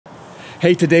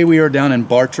Hey, today we are down in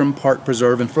Bartram Park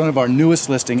Preserve in front of our newest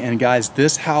listing, and guys,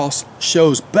 this house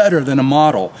shows better than a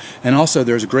model. And also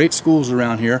there's great schools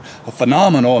around here, a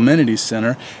phenomenal amenities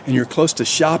center, and you're close to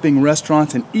shopping,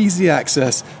 restaurants, and easy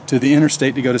access to the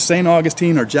interstate to go to St.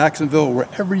 Augustine or Jacksonville or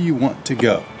wherever you want to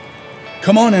go.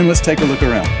 Come on in, let's take a look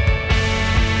around.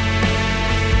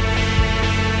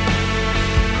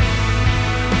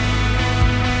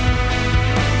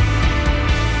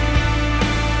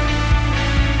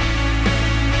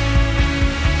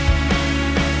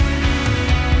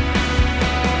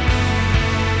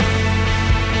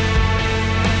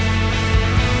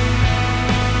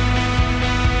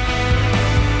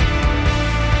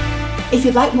 If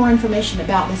you'd like more information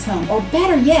about this home, or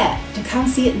better yet, to come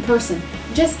see it in person,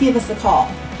 just give us a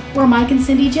call. We're Mike and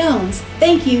Cindy Jones.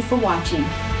 Thank you for watching.